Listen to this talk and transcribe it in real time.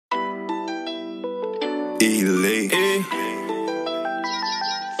Elite. I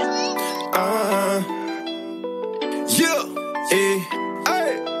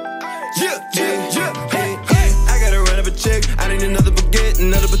gotta run up a check. I need another baguette,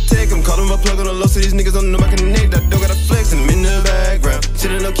 another Patek. I'm calling my plug on the low, so these niggas don't know I connect. I don't gotta flex, and I'm in the background.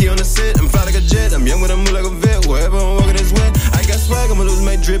 Chillin' low key on the set, I'm fly like a jet. I'm young, but I move like a vet. Wherever I'm walking is wet. I got swag, I'ma lose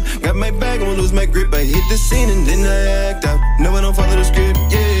my drip. Got my bag, I'ma lose my grip. I hit the scene and then I act out. No, I don't follow the script,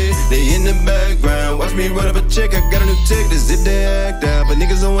 yeah. They in the background. Watch me run up a check. I got a new tech to zip they act out. But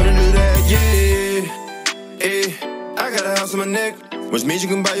niggas don't wanna do that, yeah. I got a house on my neck, which means you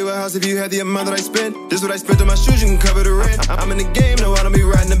can buy you a house if you had the amount that I spent. This what I spent on my shoes, you can cover the rent. I'm in the game, no, I don't be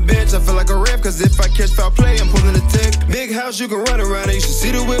riding the bench. I feel like a ref, cause if I catch foul play, I'm pulling the tech. Big house, you can run around it. You should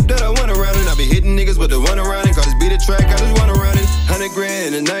see the whip that I want around it. I be hitting niggas with the one around it. Cause this beat a track, I just run around it. 100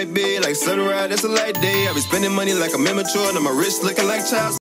 grand in a night bed, like sunrise, that's a light day. I be spending money like I'm immature, and my wrist looking like child.